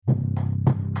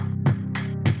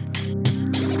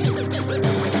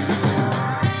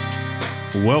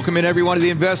Welcome in, everyone, to the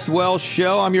Invest Well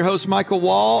Show. I'm your host, Michael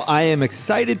Wall. I am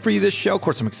excited for you this show. Of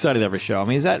course, I'm excited every show. I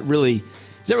mean, is that really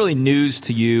news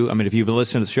to you? I mean, if you've been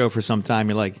listening to the show for some time,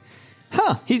 you're like,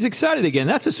 he's excited again.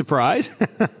 That's a surprise.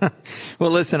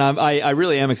 Well, listen, I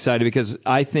really am excited because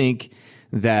I think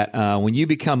that when you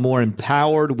become more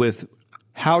empowered with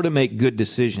how to make good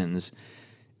decisions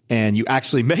and you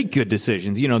actually make good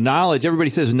decisions, knowledge, everybody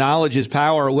says knowledge is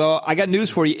power. Well, I got news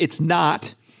for you. It's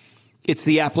not. It's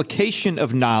the application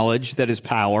of knowledge that is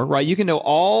power, right? You can know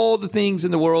all the things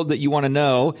in the world that you want to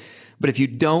know, but if you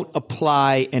don't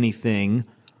apply anything,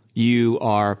 you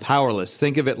are powerless.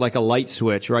 Think of it like a light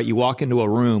switch, right? You walk into a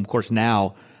room. Of course,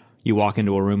 now you walk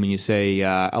into a room and you say,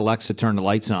 Alexa, turn the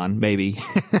lights on, maybe.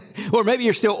 Or maybe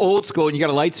you're still old school and you got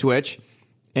a light switch.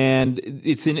 And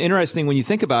it's interesting when you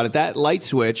think about it, that light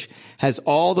switch has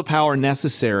all the power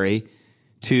necessary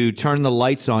to turn the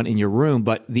lights on in your room,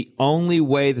 but the only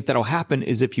way that that'll happen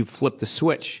is if you flip the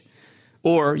switch.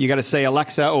 Or you got to say,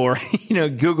 Alexa, or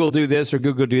Google do this or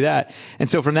Google do that. And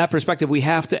so from that perspective, we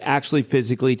have to actually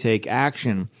physically take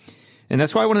action. And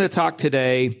that's why I wanted to talk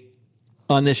today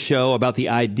on this show about the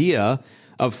idea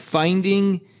of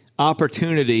finding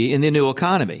opportunity in the new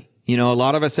economy. A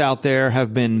lot of us out there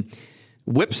have been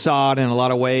whipsawed in a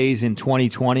lot of ways in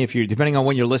 2020. Depending on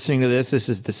when you're listening to this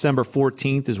is December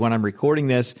 14th is when I'm recording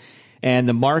this. And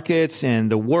the markets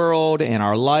and the world and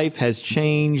our life has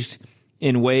changed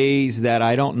in ways that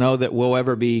I don't know that we'll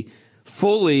ever be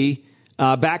fully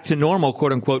back to normal,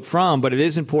 quote unquote, from. But it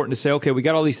is important to say, okay, we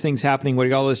got all these things happening. We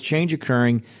got all this change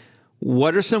occurring.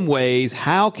 What are some ways?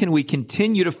 How can we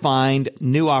continue to find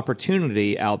new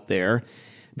opportunity out there?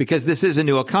 Because this is a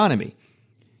new economy.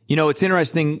 It's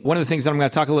interesting. One of the things that I'm going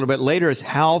to talk a little bit later is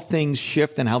how things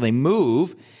shift and how they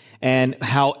move and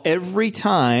how every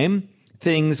time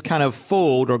things kind of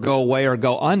fold or go away or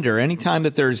go under, anytime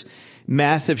that there's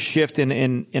massive shift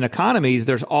in economies,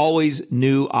 there's always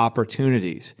new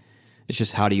opportunities. It's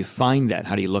just how do you find that?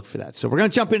 How do you look for that? So we're going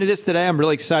to jump into this today. I'm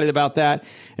really excited about that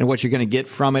and what you're going to get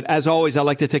from it. As always, I'd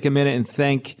like to take a minute and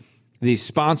thank the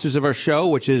sponsors of our show,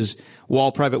 which is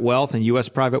Wall Private Wealth and U.S.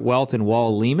 Private Wealth and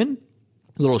Wall Lehman.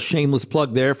 A little shameless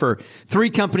plug there for 3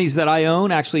 companies that I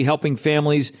own, actually helping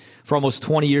families for almost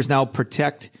 20 years now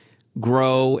protect,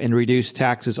 grow, and reduce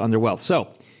taxes on their wealth.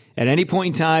 So at any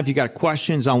point in time, if you got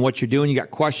questions on what you're doing, you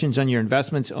got questions on your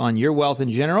investments, on your wealth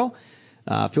in general,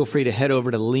 feel free to head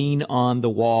over to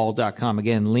leanonthewall.com.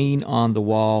 Again,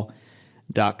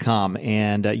 leanonthewall.com.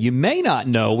 And you may not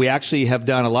know, we actually have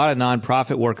done a lot of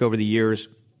nonprofit work over the years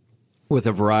with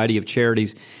a variety of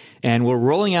charities. And we're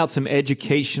rolling out some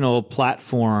educational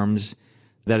platforms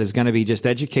that is going to be just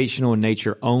educational in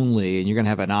nature only. And you're going to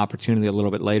have an opportunity a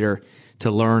little bit later to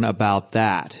learn about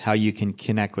that, how you can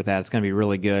connect with that. It's going to be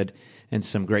really good and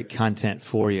some great content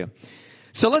for you.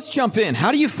 So let's jump in.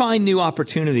 How do you find new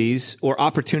opportunities or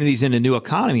opportunities in a new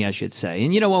economy, I should say?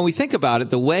 And, when we think about it,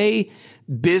 the way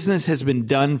business has been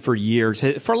done for years,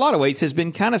 for a lot of ways, has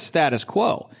been kind of status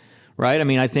quo. Right? I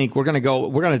mean, I think we're going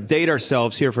to date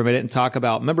ourselves here for a minute and talk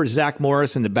about, remember Zach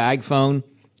Morris and the bag phone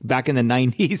back in the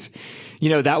 90s?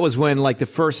 That was when like the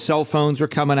first cell phones were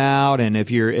coming out. And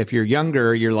if you're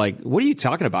younger, you're like, what are you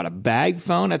talking about? A bag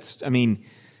phone? That's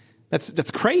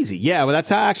crazy. Yeah. Well, that's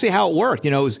how it worked.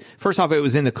 It was, first off, it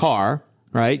was in the car,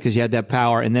 right? Because you had that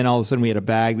power. And then all of a sudden we had a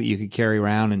bag that you could carry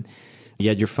around and you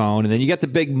had your phone, and then you got the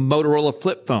big Motorola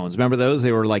flip phones. Remember those?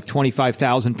 They were like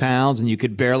 25,000 pounds, and you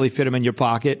could barely fit them in your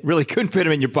pocket. Really couldn't fit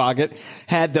them in your pocket.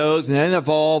 Had those, and then it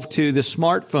evolved to the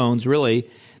smartphones, really,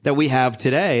 that we have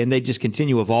today, and they just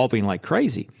continue evolving like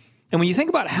crazy. And when you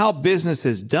think about how business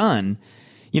is done,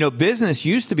 business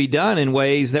used to be done in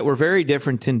ways that were very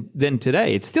different than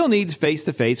today. It still needs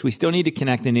face-to-face. We still need to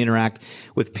connect and interact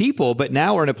with people, but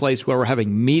now we're in a place where we're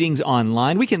having meetings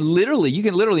online. You can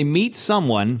literally meet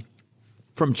someone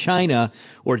from China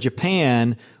or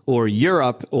Japan or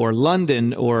Europe or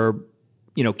London or,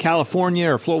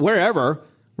 California or Florida, wherever,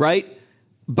 right?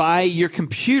 By your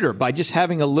computer, by just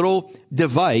having a little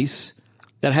device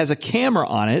that has a camera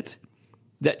on it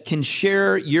that can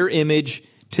share your image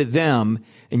to them,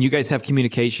 and you guys have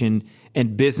communication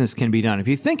and business can be done. If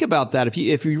you think about that,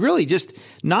 if you really just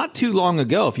not too long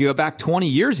ago, if you go back 20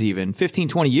 years even, 15,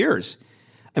 20 years,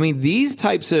 these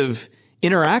types of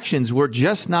interactions were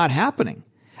just not happening.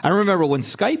 I remember when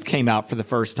Skype came out for the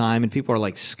first time and people are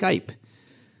like, Skype,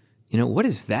 what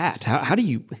is that? How do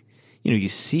you, you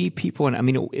see people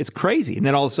and it's crazy. And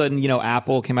then all of a sudden,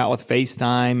 Apple came out with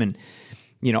FaceTime and,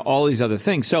 all these other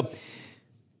things. So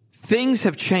things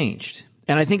have changed.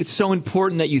 And I think it's so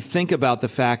important that you think about the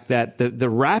fact that the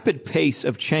rapid pace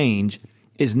of change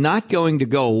is not going to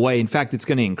go away. In fact, it's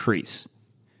going to increase.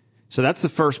 So that's the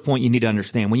first point you need to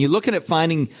understand. When you're looking at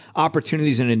finding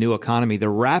opportunities in a new economy, the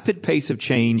rapid pace of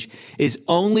change is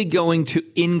only going to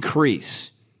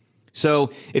increase.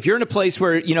 So if you're in a place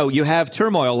where, you have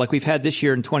turmoil like we've had this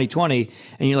year in 2020,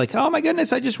 and you're like, oh my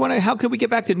goodness, I just want to, how could we get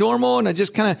back to normal? And I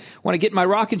just kind of want to get in my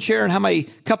rocking chair and have my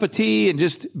cup of tea and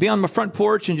just be on my front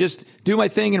porch and just do my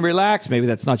thing and relax. Maybe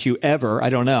that's not you ever. I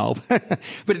don't know. But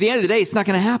at the end of the day, it's not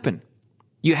going to happen.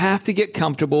 You have to get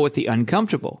comfortable with the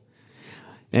uncomfortable.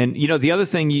 And, the other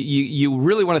thing you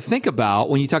really want to think about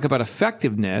when you talk about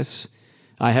effectiveness,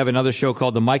 I have another show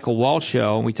called The Michael Wall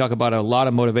Show, and we talk about a lot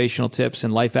of motivational tips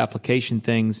and life application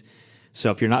things.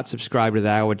 So if you're not subscribed to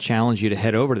that, I would challenge you to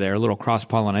head over there, a little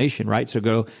cross-pollination, right? So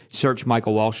go search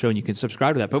Michael Wall Show and you can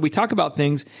subscribe to that. But we talk about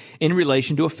things in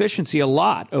relation to efficiency a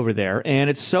lot over there, and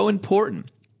it's so important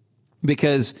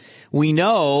because we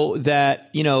know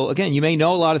that, again, you may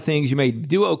know a lot of things, you may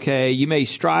do okay, you may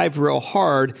strive real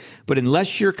hard, but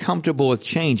unless you're comfortable with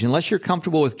change, unless you're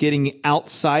comfortable with getting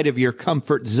outside of your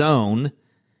comfort zone,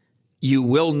 you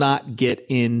will not get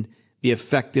in the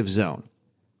effective zone.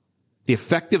 The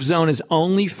effective zone is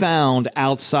only found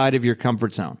outside of your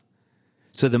comfort zone.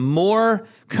 So the more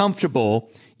comfortable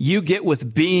you get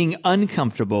with being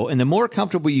uncomfortable and the more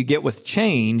comfortable you get with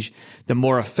change, the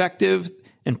more effective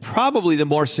and probably the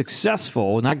more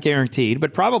successful, not guaranteed,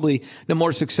 but probably the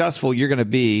more successful you're going to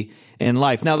be in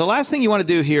life. Now, the last thing you want to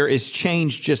do here is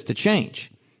change just to change.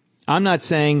 I'm not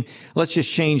saying let's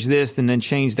just change this and then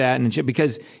change that,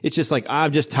 because it's just like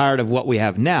I'm just tired of what we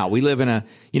have now. We live in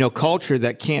a culture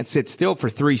that can't sit still for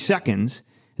 3 seconds,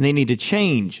 and they need to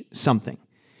change something.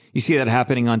 You see that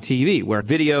happening on TV, where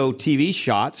video TV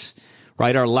shots,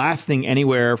 right, are lasting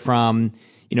anywhere from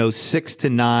 6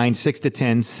 to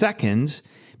 10 seconds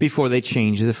before they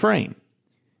change the frame.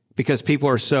 Because people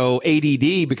are so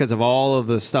ADD because of all of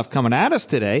the stuff coming at us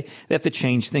today, they have to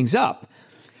change things up.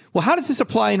 Well, how does this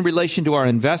apply in relation to our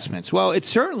investments? Well, it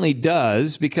certainly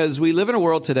does, because we live in a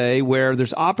world today where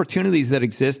there's opportunities that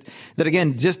exist that,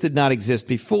 again, just did not exist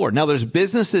before. Now, there's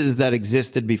businesses that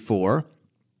existed before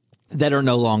that are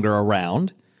no longer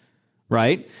around,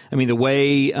 right? I mean, the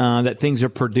way that things are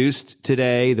produced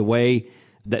today, the way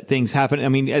that things happen. I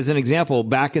mean, as an example,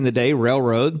 back in the day,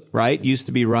 railroad, right, used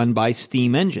to be run by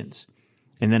steam engines.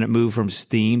 And then it moved from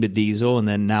steam to diesel, and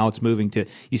then now it's moving to,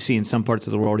 you see in some parts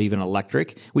of the world, even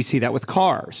electric. We see that with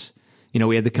cars.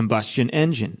 We had the combustion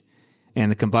engine.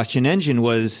 And the combustion engine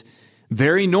was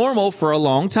very normal for a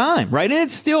long time, right? And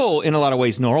it's still, in a lot of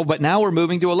ways, normal, but now we're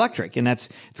moving to electric. And it's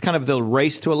kind of the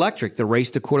race to electric, the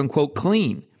race to quote-unquote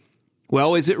clean.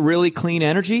 Well, is it really clean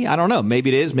energy? I don't know.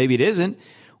 Maybe it is, maybe it isn't.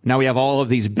 Now we have all of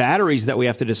these batteries that we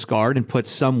have to discard and put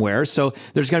somewhere. So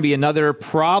there's going to be another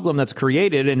problem that's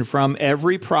created. And from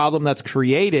every problem that's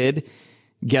created,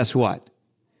 guess what?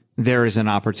 There is an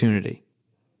opportunity.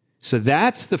 So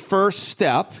that's the first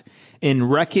step in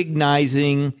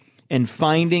recognizing and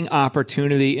finding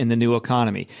opportunity in the new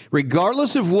economy.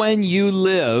 Regardless of when you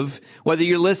live, whether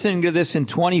you're listening to this in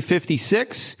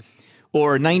 2056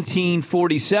 or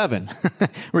 1947,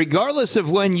 regardless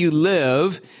of when you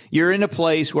live, you're in a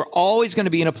place, we're always going to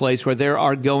be in a place where there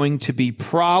are going to be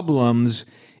problems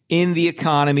in the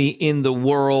economy, in the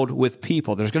world with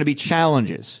people. There's going to be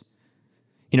challenges.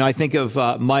 I think of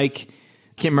Mike,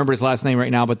 can't remember his last name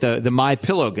right now, but the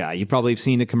MyPillow guy. You probably have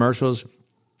seen the commercials.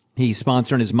 He's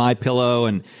sponsoring his MyPillow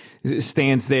and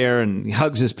stands there and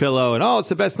hugs his pillow and, it's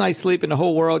the best night's sleep in the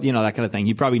whole world, that kind of thing.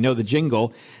 You probably know the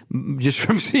jingle just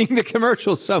from seeing the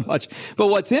commercials so much. But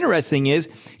what's interesting is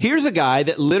here's a guy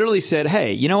that literally said,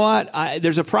 hey, you know what?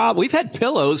 There's a problem. We've had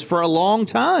pillows for a long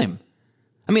time.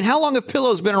 I mean, how long have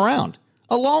pillows been around?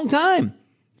 A long time.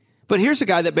 But here's a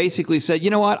guy that basically said, you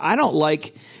know what? I don't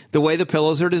like the way the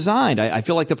pillows are designed. I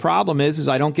feel like the problem is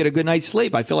I don't get a good night's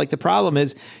sleep. I feel like the problem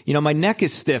is, my neck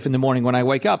is stiff in the morning when I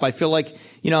wake up. I feel like,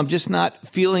 I'm just not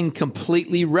feeling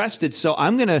completely rested. So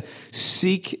I'm going to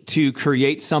seek to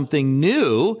create something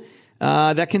new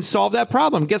that can solve that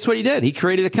problem. Guess what he did? He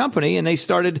created a company and they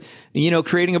started,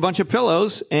 creating a bunch of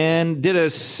pillows and did a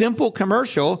simple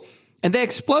commercial and they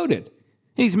exploded.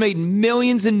 And he's made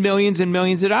millions and millions and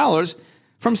millions of dollars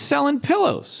from selling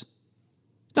pillows.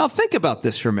 Now think about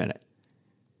this for a minute.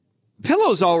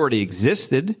 Pillows already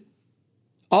existed.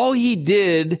 All he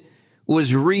did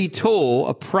was retool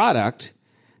a product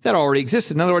that already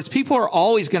existed. In other words, people are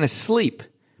always going to sleep.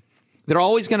 They're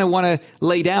always going to want to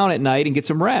lay down at night and get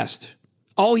some rest.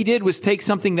 All he did was take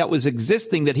something that was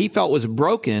existing that he felt was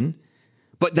broken,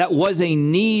 but that was a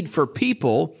need for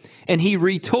people, and he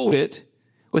retooled it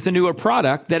with a newer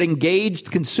product that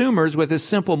engaged consumers with his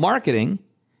simple marketing.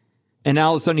 And now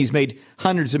all of a sudden he's made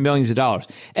hundreds of millions of dollars.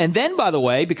 And then, by the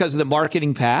way, because of the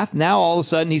marketing path, now all of a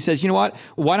sudden he says, you know what?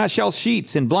 Why not sell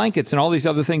sheets and blankets and all these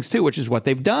other things too, which is what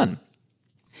they've done.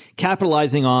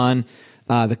 Capitalizing on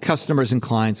the customers and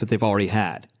clients that they've already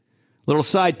had. Little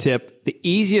side tip, the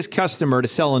easiest customer to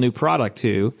sell a new product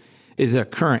to is a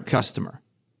current customer.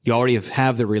 You already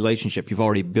have the relationship. You've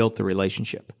already built the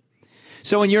relationship.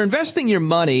 So when you're investing your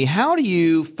money, how do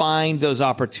you find those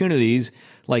opportunities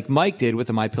like Mike did with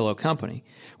the MyPillow company?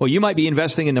 Well, you might be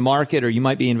investing in the market or you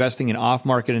might be investing in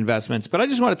off-market investments, but I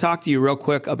just want to talk to you real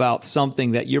quick about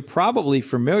something that you're probably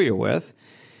familiar with,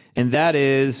 and that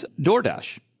is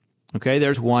DoorDash. Okay,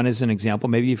 there's one as an example.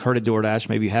 Maybe you've heard of DoorDash,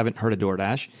 maybe you haven't heard of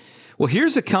DoorDash. Well,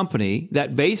 here's a company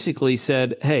that basically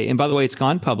said, hey, and by the way, it's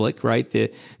gone public, right? The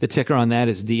ticker on that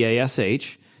is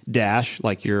DASH, dash,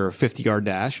 like your 50-yard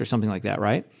dash or something like that,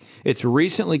 right? It's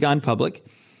recently gone public.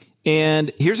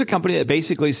 And here's a company that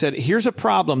basically said, here's a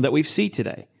problem that we see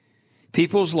today.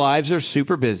 People's lives are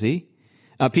super busy.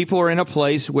 People are in a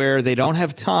place where they don't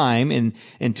have time,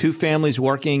 and two families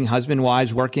working, husband,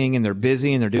 wives working, and they're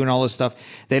busy and they're doing all this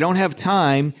stuff. They don't have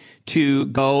time to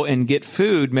go and get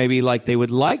food maybe like they would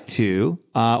like to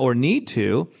or need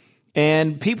to.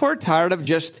 And people are tired of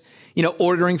just,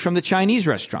 ordering from the Chinese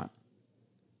restaurant.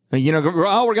 We're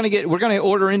going to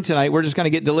order in tonight. We're just going to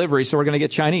get delivery. So we're going to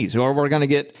get Chinese, or we're going to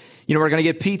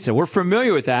get pizza. We're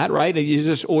familiar with that, right? You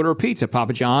just order pizza,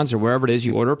 Papa John's or wherever it is,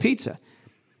 you order pizza.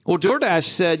 Well, DoorDash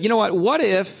said, you know what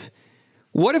if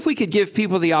we could give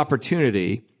people the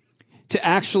opportunity to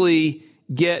actually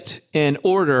get and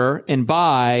order and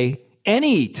buy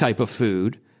any type of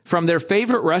food from their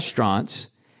favorite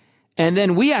restaurants, and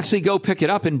then we actually go pick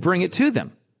it up and bring it to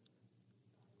them?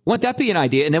 Wouldn't that be an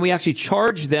idea? And then we actually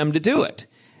charge them to do it,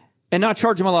 and not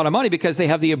charge them a lot of money because they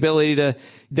have the ability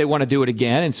they want to do it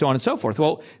again, and so on and so forth.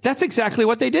 Well, that's exactly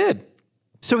what they did.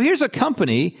 So here's a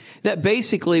company that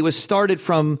basically was started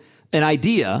from an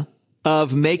idea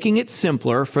of making it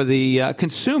simpler for the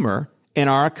consumer in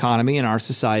our economy and our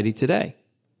society today,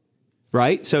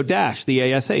 right? So Dash,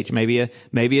 the ASH, maybe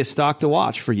a stock to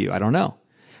watch for you. I don't know.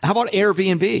 How about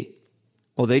Airbnb?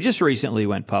 Well, they just recently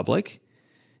went public.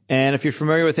 And if you're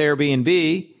familiar with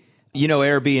Airbnb,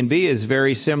 Airbnb is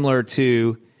very similar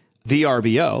to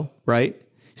VRBO, right?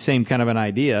 Same kind of an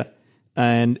idea.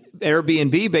 And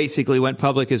Airbnb basically went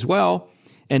public as well.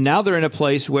 And now they're in a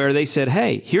place where they said,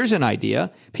 hey, here's an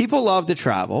idea. People love to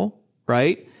travel,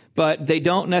 right? But they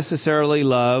don't necessarily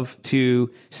love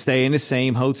to stay in the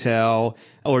same hotel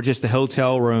or just a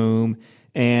hotel room.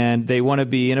 And they want to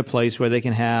be in a place where they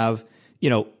can have,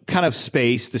 kind of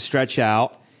space to stretch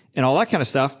out and all that kind of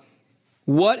stuff.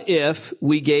 What if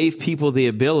we gave people the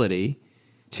ability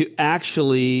to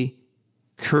actually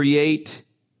create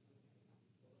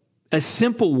a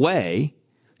simple way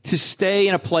to stay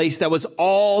in a place that was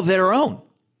all their own,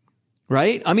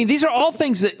 right? I mean, these are all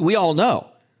things that we all know,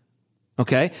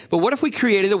 okay? But what if we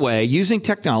created a way using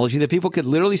technology that people could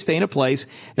literally stay in a place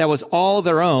that was all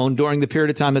their own during the period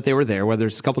of time that they were there, whether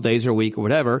it's a couple days or a week or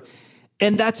whatever?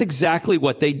 And that's exactly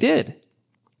what they did.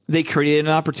 They created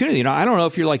an opportunity. I don't know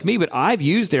if you're like me, but I've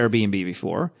used Airbnb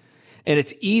before. And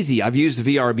it's easy. I've used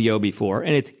VRBO before,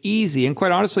 and it's easy. And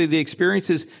quite honestly, the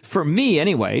experiences, for me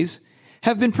anyways,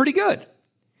 have been pretty good.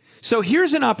 So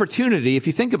here's an opportunity, if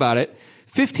you think about it,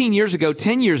 15 years ago,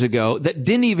 10 years ago, that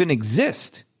didn't even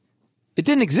exist. It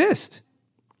didn't exist.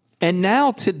 And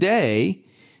now today,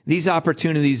 these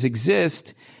opportunities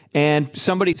exist, and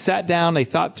somebody sat down, they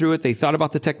thought through it, they thought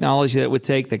about the technology that it would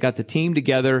take, they got the team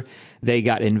together, they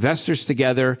got investors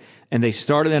together, and they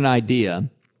started an idea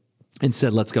and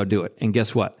said, let's go do it. And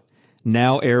guess what?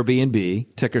 Now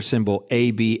Airbnb, ticker symbol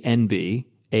ABNB,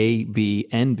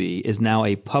 is now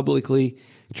a publicly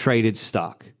traded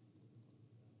stock.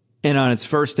 And on its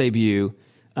first debut,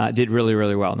 did really,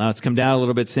 really well. Now it's come down a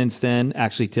little bit since then.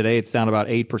 Actually, today it's down about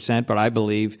 8%, but I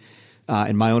believe,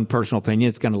 in my own personal opinion,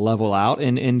 it's going to level out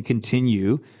and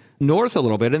continue north a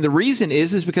little bit. And the reason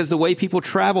is because the way people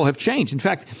travel have changed. In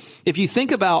fact, if you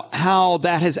think about how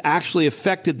that has actually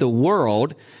affected the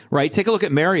world, right? Take a look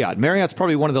at Marriott. Marriott's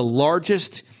probably one of the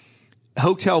largest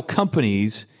hotel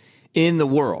companies in the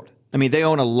world. I mean, they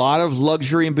own a lot of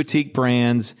luxury and boutique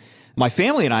brands. My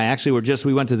family and I actually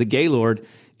we went to the Gaylord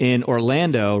in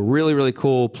Orlando, really, really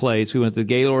cool place. We went to the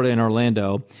Gaylord in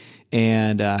Orlando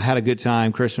and had a good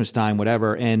time, Christmas time,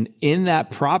 whatever. And in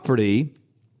that property,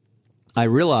 I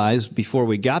realized before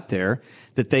we got there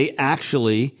that they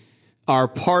actually are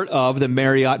part of the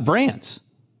Marriott brands.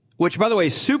 which, by the way,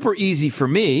 is super easy for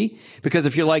me because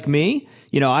if you're like me,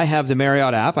 I have the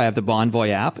Marriott app, I have the Bonvoy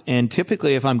app, and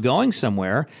typically if I'm going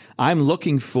somewhere, I'm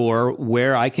looking for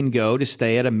where I can go to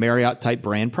stay at a Marriott type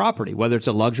brand property, whether it's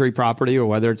a luxury property or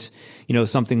whether it's,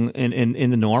 something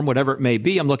in the norm, whatever it may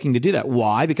be, I'm looking to do that.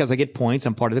 Why? Because I get points,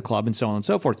 I'm part of the club and so on and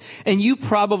so forth. And you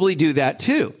probably do that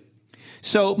too.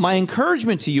 So my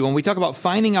encouragement to you when we talk about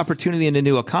finding opportunity in the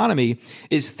new economy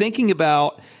is thinking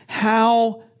about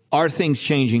how are things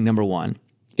changing, number one.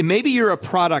 And maybe you're a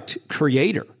product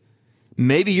creator.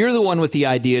 Maybe you're the one with the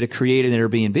idea to create an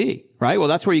Airbnb, right? Well,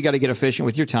 that's where you got to get efficient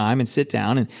with your time and sit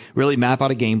down and really map out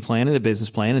a game plan and a business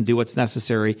plan and do what's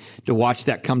necessary to watch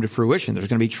that come to fruition. There's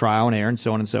going to be trial and error and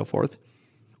so on and so forth.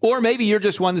 Or maybe you're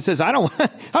just one that says, I don't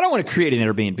want to create an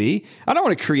Airbnb. I don't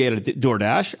want to create a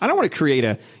DoorDash. I don't want to create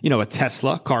a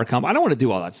Tesla car company. I don't want to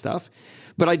do all that stuff.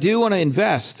 But I do want to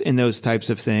invest in those types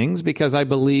of things because I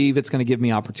believe it's going to give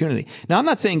me opportunity. Now, I'm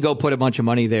not saying go put a bunch of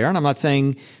money there, and I'm not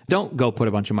saying don't go put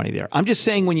a bunch of money there. I'm just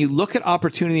saying when you look at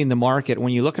opportunity in the market,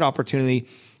 when you look at opportunity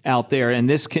out there, in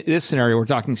this scenario, we're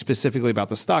talking specifically about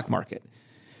the stock market.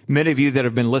 Many of you that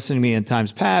have been listening to me in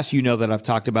times past, you know that I've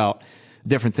talked about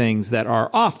different things that are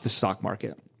off the stock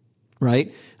market,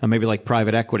 right? Maybe like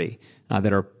private equity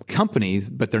that are companies,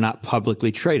 but they're not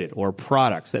publicly traded, or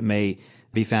products that may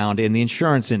be found in the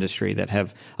insurance industry that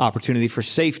have opportunity for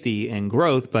safety and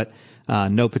growth, but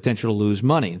no potential to lose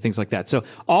money and things like that. So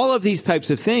all of these types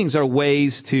of things are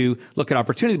ways to look at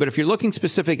opportunity. But if you're looking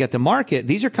specific at the market,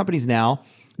 these are companies now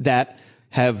that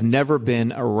have never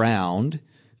been around,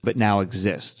 but now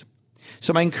exist.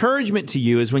 So my encouragement to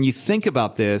you is when you think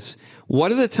about this,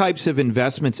 what are the types of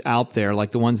investments out there,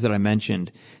 like the ones that I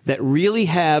mentioned, that really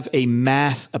have a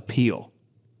mass appeal?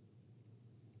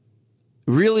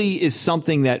 Really is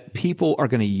something that people are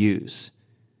going to use.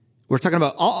 We're talking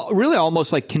about really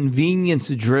almost like convenience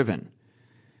driven.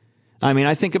 I mean,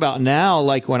 I think about now,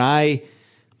 like when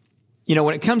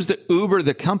when it comes to Uber,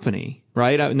 the company,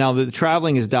 right? Now the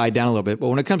traveling has died down a little bit, but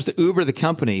when it comes to Uber, the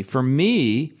company, for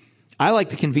me, I like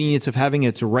the convenience of having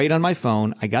it's right on my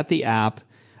phone. I got the app.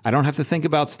 I don't have to think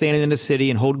about standing in the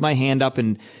city and holding my hand up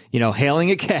and,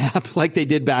 hailing a cab like they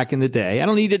did back in the day. I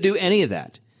don't need to do any of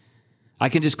that. I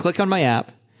can just click on my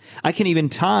app. I can even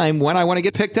time when I want to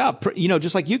get picked up,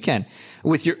 just like you can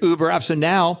with your Uber app. So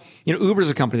now,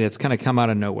 Uber's a company that's kind of come out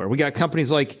of nowhere. We got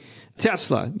companies like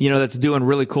Tesla, that's doing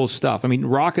really cool stuff. I mean,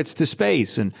 rockets to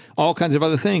space and all kinds of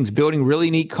other things, building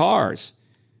really neat cars,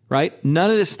 right?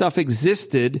 None of this stuff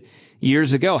existed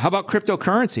years ago. How about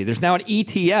cryptocurrency? There's now an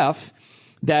ETF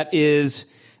that is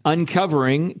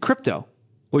uncovering crypto,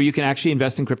 where you can actually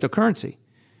invest in cryptocurrency.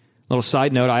 Little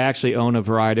side note, I actually own a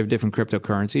variety of different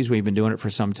cryptocurrencies. We've been doing it for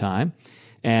some time.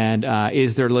 And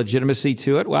is there legitimacy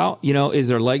to it? Well, is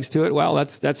there legs to it? Well,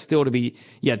 that's still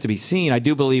yet to be seen. I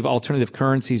do believe alternative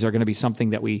currencies are going to be something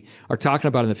that we are talking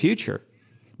about in the future.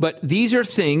 But these are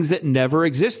things that never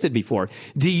existed before.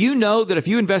 Do you know that if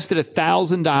you invested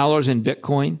 $1,000 in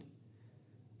Bitcoin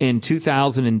in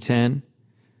 2010,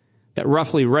 that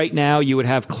roughly right now you would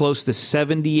have close to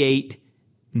 78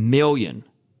 million?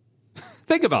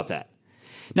 Think about that.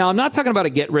 Now, I'm not talking about a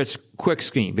get-rich-quick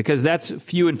scheme because that's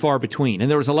few and far between. And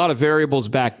there was a lot of variables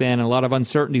back then and a lot of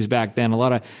uncertainties back then, a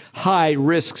lot of high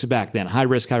risks back then, high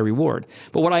risk, high reward.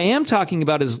 But what I am talking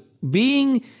about is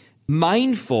being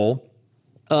mindful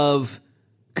of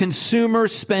consumer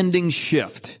spending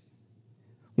shift.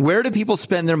 Where do people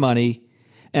spend their money?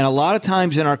 And a lot of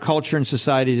times in our culture and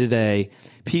society today,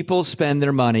 people spend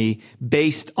their money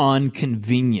based on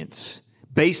convenience,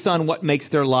 based on what makes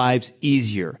their lives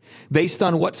easier, based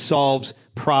on what solves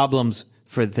problems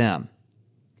for them.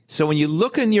 So when you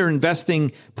look in your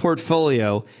investing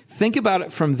portfolio, think about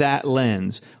it from that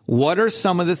lens. What are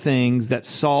some of the things that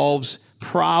solves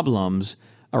problems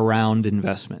around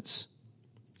investments?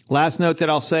 Last note that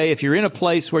I'll say, if you're in a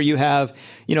place where you have,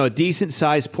 a decent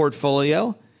sized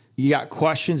portfolio, you got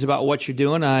questions about what you're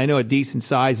doing. I know a decent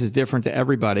size is different to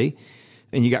everybody,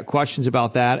 and you got questions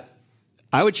about that.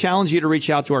 I would challenge you to reach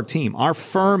out to our team. Our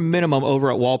firm minimum over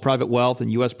at Wall Private Wealth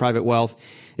and U.S. Private Wealth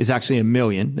is actually $1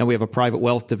 million. Now we have a private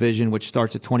wealth division, which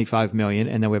starts at $25 million,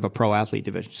 and then we have a pro athlete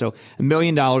division. So $1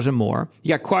 million or more. You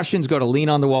got questions, go to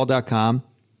leanonthewall.com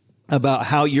about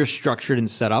how you're structured and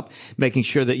set up, making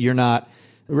sure that you're not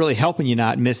really helping you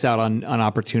not miss out on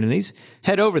opportunities.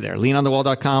 Head over there,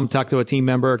 leanonthewall.com, talk to a team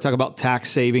member, talk about tax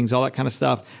savings, all that kind of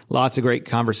stuff. Lots of great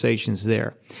conversations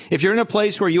there. If you're in a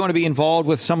place where you want to be involved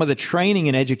with some of the training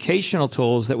and educational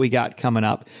tools that we got coming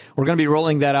up, we're going to be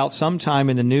rolling that out sometime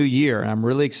in the new year. And I'm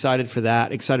really excited for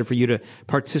that, excited for you to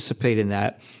participate in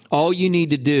that. All you need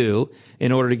to do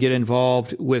in order to get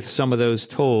involved with some of those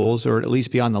tools, or at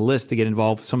least be on the list to get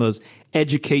involved with some of those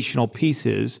educational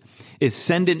pieces, is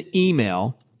send an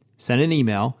email. Send an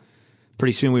email.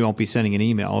 Pretty soon we won't be sending an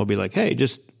email. We'll be like, hey,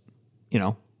 just, I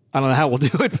don't know how we'll do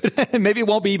it, but maybe it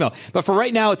won't be email. But for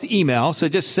right now, it's email. So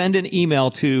just send an email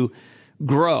to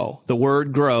grow, the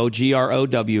word grow, GROW,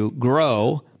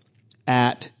 grow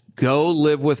at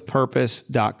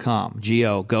golivewithpurpose.com.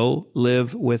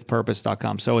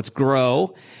 golivewithpurpose.com. So it's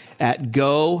grow at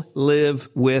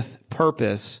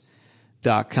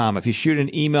golivewithpurpose.com. If you shoot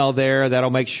an email there,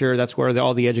 that'll make sure that's where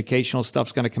all the educational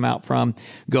stuff's going to come out from.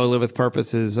 Go Live with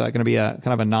Purpose is going to be a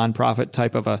kind of a nonprofit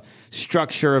type of a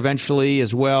structure eventually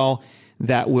as well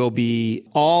that will be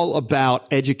all about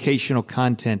educational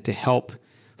content to help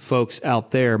folks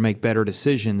out there make better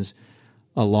decisions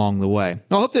along the way.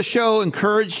 I hope this show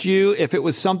encouraged you. If it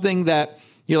was something that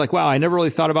you're like, wow, I never really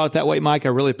thought about it that way, Mike, I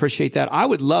really appreciate that. I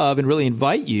would love and really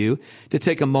invite you to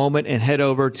take a moment and head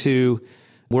over to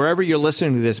wherever you're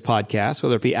listening to this podcast,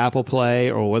 whether it be Apple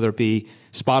Play or whether it be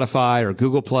Spotify or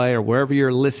Google Play or wherever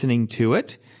you're listening to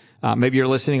it. Maybe you're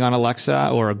listening on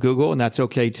Alexa or Google, and that's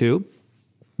okay too.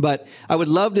 But I would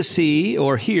love to see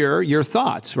or hear your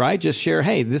thoughts, right? Just share,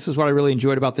 hey, this is what I really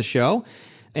enjoyed about the show.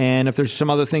 And if there's some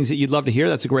other things that you'd love to hear,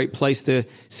 that's a great place to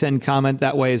send comment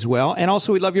that way as well. And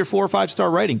also, we'd love your 4 or 5 star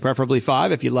rating, preferably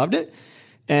 5 if you loved it.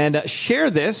 And share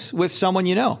this with someone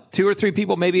you know, 2 or 3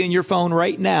 people maybe in your phone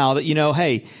right now that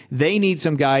hey, they need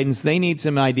some guidance, they need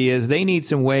some ideas, they need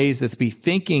some ways to be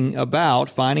thinking about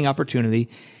finding opportunity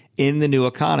in the new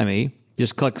economy.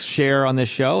 Just click share on this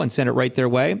show and send it right their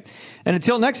way. And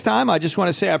until next time, I just want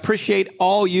to say I appreciate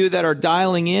all you that are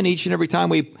dialing in each and every time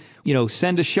we,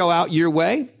 send a show out your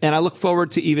way. And I look forward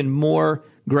to even more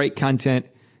great content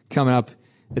coming up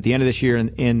at the end of this year and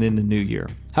in the new year.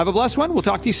 Have a blessed one. We'll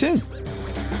talk to you soon.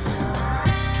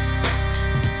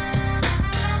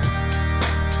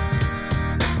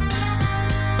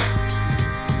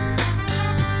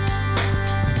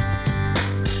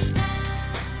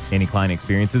 Any client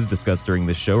experiences discussed during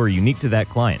this show are unique to that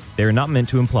client. They are not meant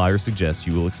to imply or suggest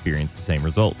you will experience the same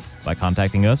results. By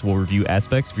contacting us, we'll review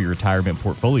aspects for your retirement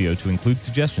portfolio to include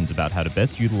suggestions about how to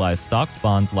best utilize stocks,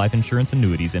 bonds, life insurance,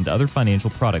 annuities, and other financial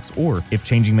products, or if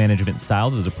changing management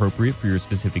styles is appropriate for your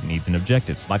specific needs and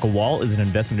objectives. Michael Wall is an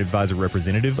investment advisor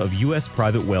representative of U.S.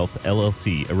 Private Wealth,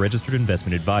 LLC, a registered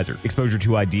investment advisor. Exposure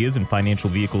to ideas and financial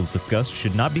vehicles discussed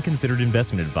should not be considered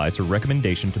investment advice or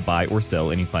recommendation to buy or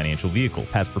sell any financial vehicle.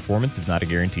 Past performance is not a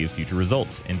guarantee of future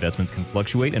results. Investments can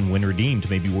fluctuate and when redeemed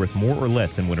may be worth more or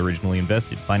less than when originally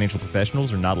invested. Financial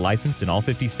professionals are not licensed in all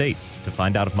 50 states. To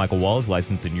find out if Michael Wall is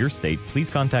licensed in your state,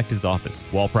 please contact his office.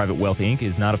 Wall Private Wealth, Inc.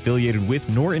 is not affiliated with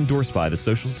nor endorsed by the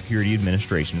Social Security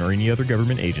Administration or any other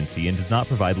government agency and does not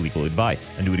provide legal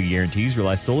advice. Annuity guarantees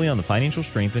rely solely on the financial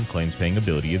strength and claims-paying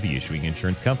ability of the issuing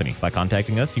insurance company. By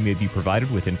contacting us, you may be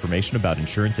provided with information about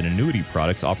insurance and annuity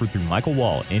products offered through Michael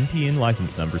Wall, NPN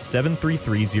license number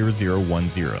 7330010.